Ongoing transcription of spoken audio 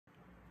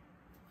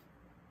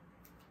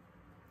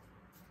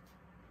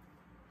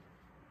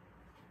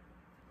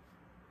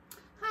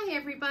Hi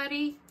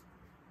everybody,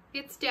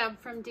 it's Deb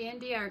from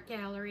Dandy Art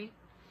Gallery.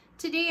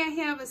 Today I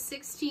have a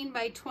 16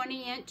 by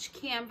 20 inch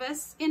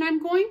canvas and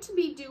I'm going to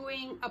be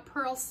doing a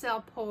pearl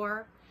cell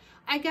pour.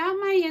 I got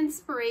my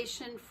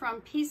inspiration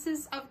from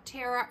Pieces of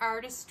Tara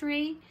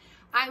Artistry.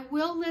 I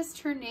will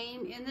list her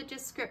name in the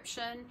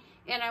description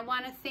and I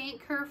want to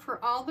thank her for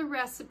all the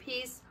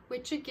recipes,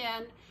 which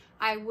again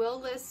I will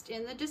list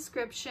in the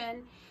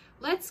description.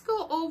 Let's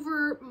go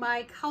over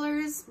my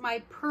colors,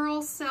 my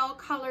pearl cell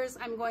colors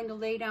I'm going to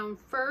lay down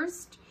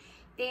first.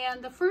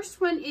 And the first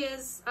one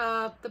is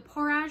the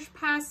Pourage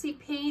Posse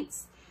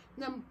paints,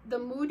 the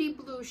Moody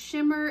Blue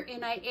Shimmer,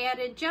 and I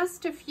added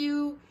just a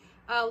few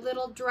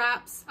little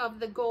drops of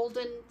the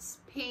Golden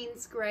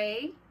Payne's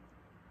Gray,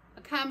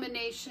 a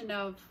combination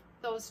of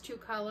those two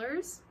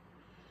colors.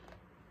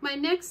 My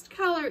next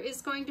color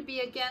is going to be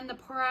again the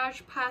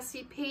Pourage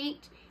Posse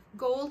Paint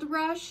Gold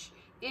Rush.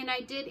 And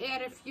I did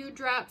add a few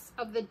drops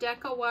of the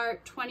DecoArt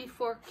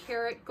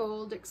 24K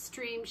Gold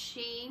Extreme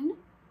Sheen.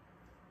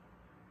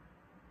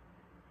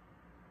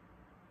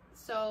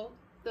 So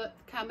the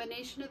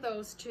combination of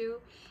those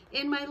two.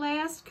 And my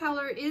last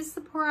color is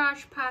the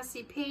Pourage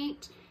Posse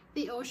Paint,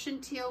 the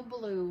Ocean Teal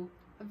Blue,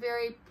 a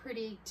very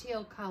pretty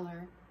teal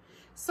color.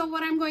 So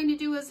what I'm going to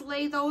do is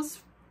lay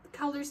those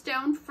colors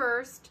down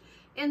first,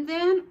 and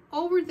then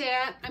over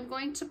that I'm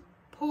going to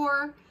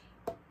pour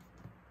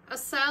a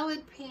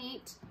solid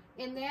paint,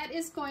 and that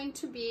is going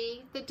to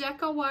be the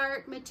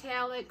DecoArt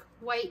Metallic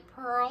White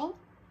Pearl.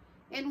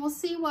 And we'll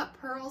see what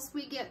pearls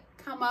we get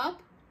come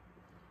up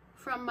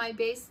from my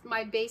base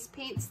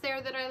paints there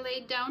that I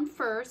laid down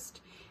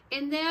first.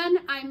 And then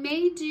I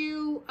may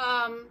do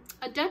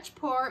a Dutch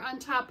pour on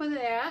top of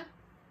that.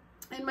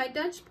 And my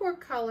Dutch pour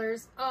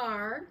colors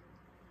are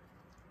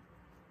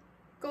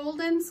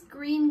Golden's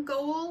Green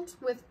Gold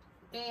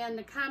and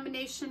a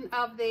combination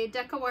of the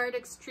DecoArt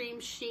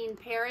Extreme Sheen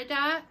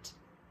Peridot.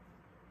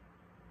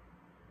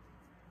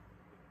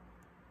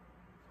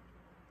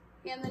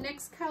 And the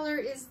next color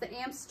is the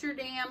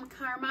Amsterdam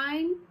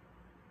Carmine.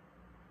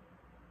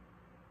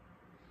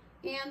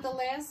 And the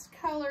last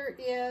color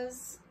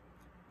is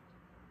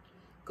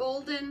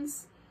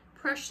Golden's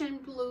Prussian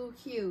Blue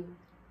Hue.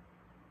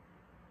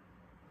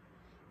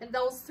 And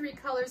those three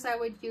colors I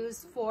would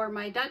use for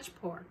my Dutch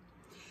pour.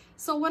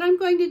 So what I'm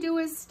going to do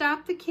is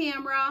stop the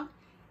camera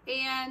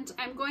and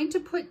I'm going to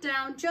put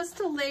down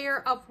just a layer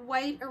of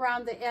white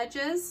around the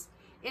edges,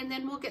 and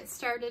then we'll get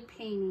started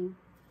painting.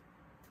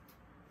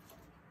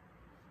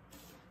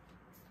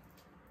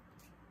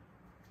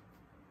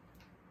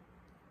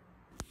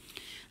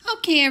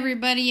 Okay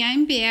everybody,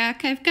 I'm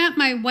back. I've got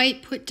my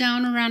white put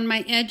down around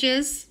my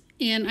edges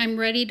and I'm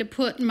ready to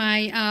put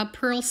my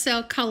pearl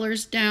cell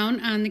colors down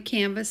on the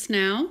canvas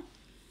now.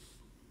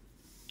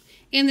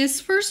 And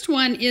this first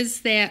one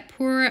is that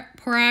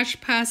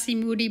Pourage Posse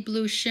Moody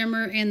Blue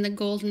Shimmer and the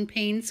Golden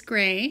Payne's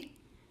Gray.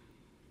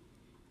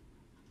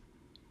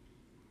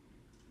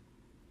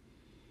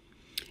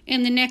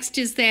 And the next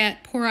is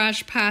that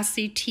Pourage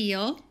Posse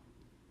Teal.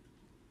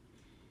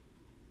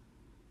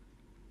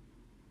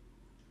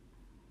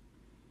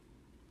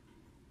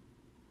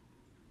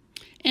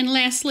 And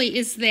lastly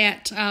is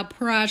that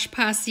Pourage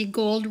Posse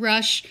Gold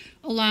Rush,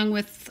 along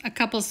with a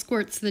couple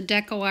squirts of the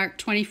DecoArt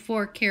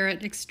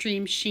 24K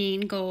Extreme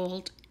Sheen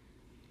Gold.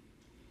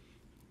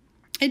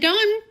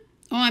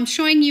 I'm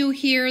showing you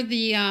here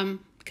the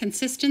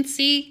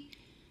consistency.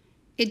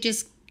 It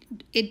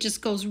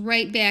just goes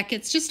right back.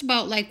 It's just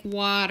about like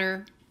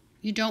water.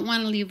 You don't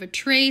want to leave a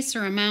trace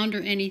or a mound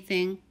or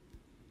anything.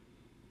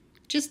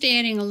 Just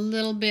adding a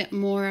little bit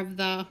more of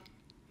the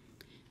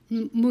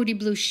Moody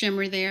Blue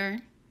Shimmer there.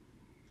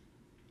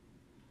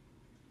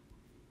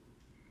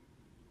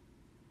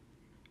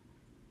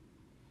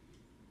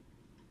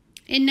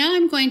 And now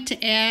I'm going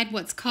to add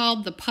what's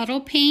called the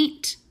Puddle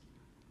paint.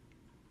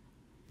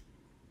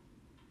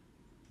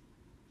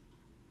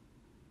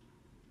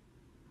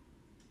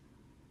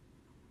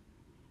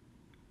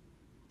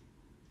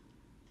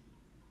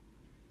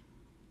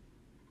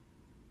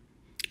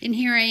 And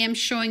here I am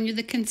showing you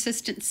the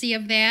consistency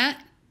of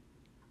that.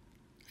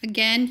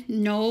 Again,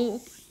 no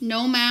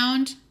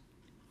mound,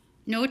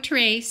 no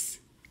trace,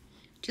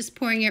 just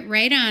pouring it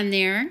right on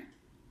there.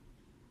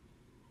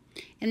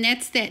 And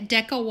that's that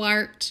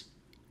DecoArt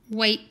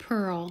White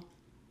Pearl.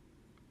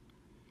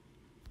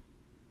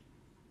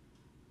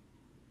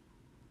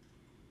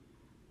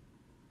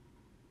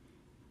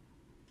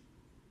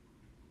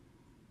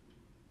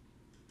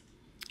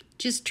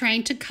 Just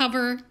trying to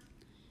cover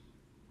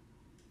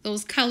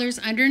those colors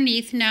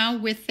underneath now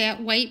with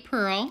that white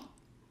pearl.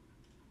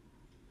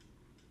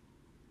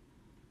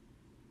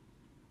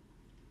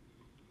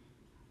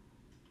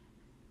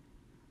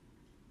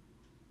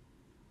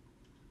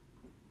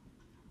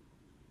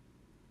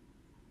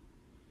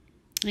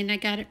 And I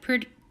got it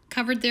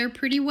covered there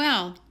pretty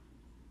well.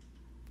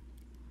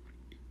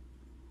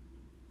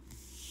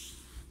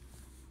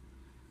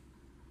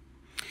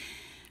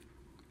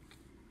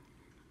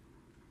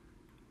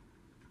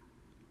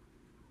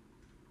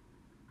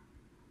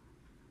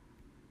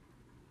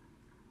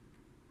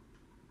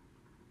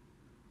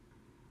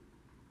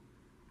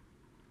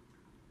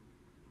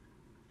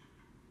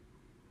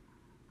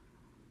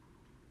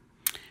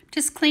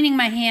 Just cleaning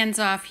my hands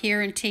off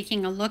here and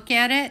taking a look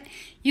at it.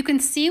 You can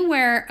see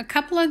where a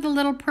couple of the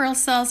little pearl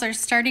cells are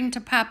starting to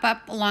pop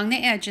up along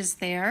the edges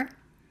there.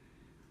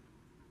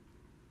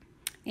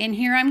 And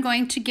here I'm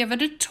going to give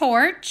it a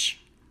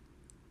torch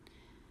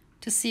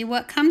to see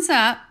what comes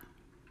up.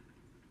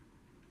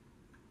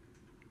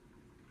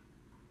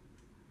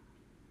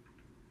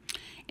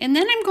 And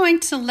then I'm going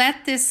to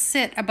let this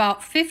sit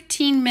about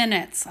 15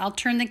 minutes. I'll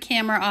turn the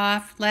camera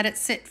off, let it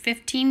sit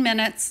 15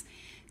 minutes,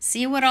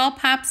 see what all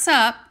pops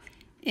up,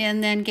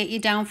 and then get you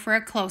down for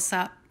a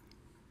close-up.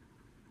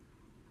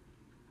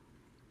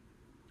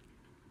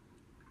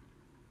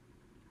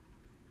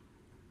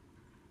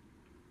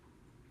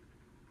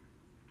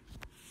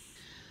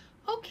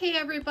 Okay,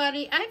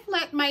 everybody, I've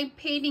let my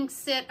painting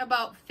sit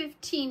about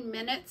 15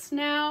 minutes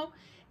now,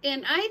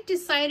 and I've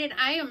decided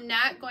I am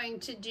not going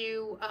to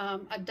do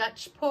a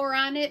Dutch pour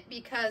on it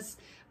because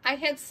I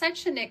had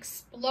such an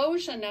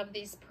explosion of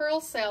these pearl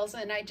cells,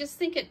 and I just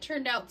think it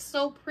turned out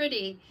so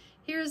pretty.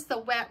 Here's the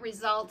wet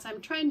results.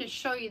 I'm trying to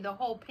show you the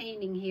whole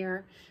painting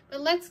here,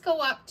 but let's go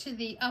up to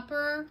the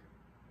upper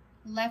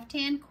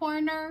left-hand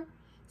corner.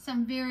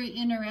 Some very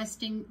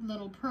interesting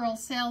little pearl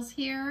cells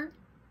here.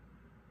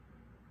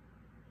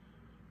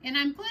 And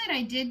I'm glad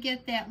I did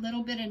get that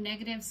little bit of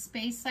negative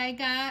space I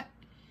got,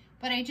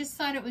 but I just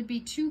thought it would be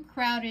too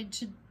crowded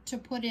to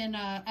put in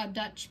a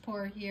Dutch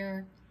pour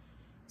here.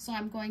 So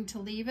I'm going to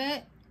leave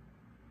it.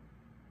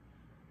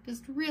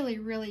 Just really,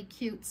 really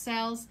cute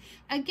cells.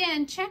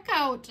 Again, check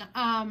out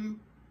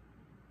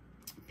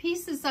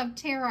Pieces of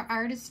Tara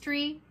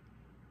Artistry.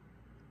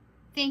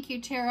 Thank you,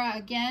 Tara,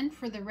 again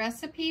for the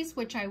recipes,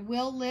 which I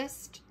will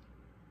list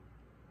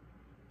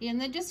in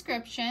the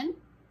description.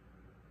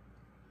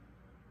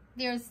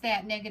 There's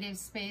that negative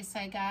space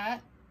I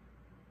got.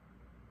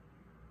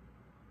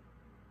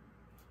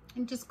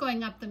 I'm just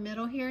going up the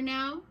middle here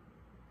now.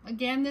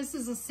 Again, this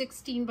is a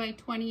 16 by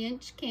 20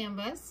 inch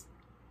canvas.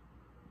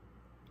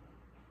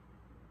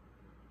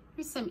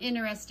 There's some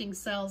interesting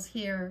cells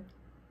here.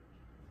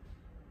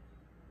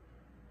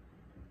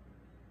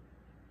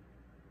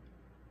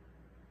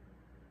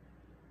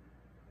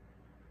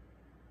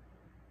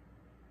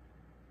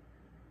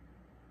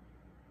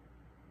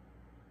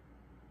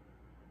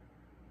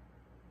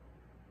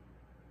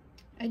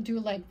 I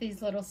do like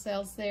these little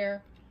cells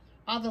there.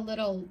 All the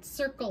little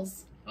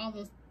circles, all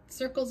the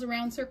circles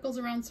around circles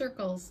around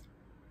circles.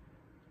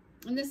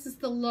 And this is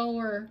the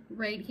lower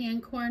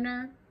right-hand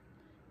corner.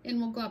 And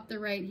we'll go up the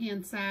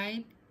right-hand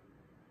side.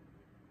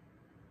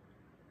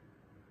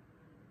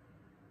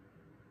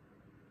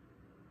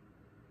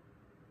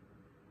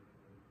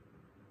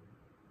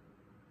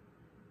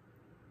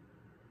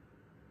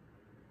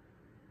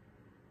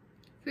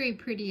 Very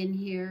pretty in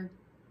here.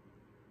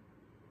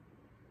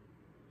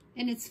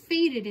 And it's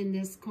faded in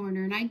this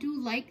corner, and I do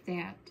like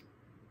that.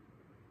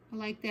 I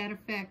like that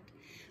effect.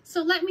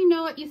 So let me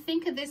know what you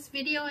think of this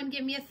video and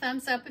give me a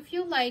thumbs up if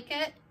you like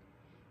it.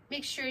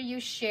 Make sure you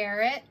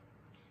share it.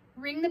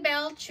 Ring the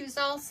bell, choose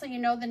all so you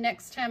know the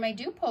next time I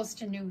do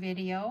post a new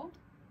video.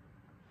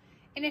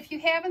 And if you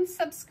haven't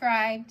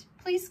subscribed,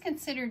 please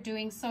consider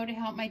doing so to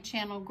help my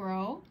channel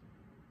grow.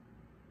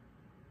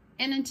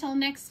 And until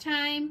next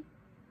time,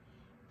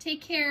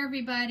 take care,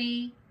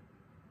 everybody.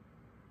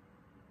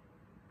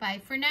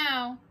 Bye for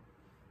now.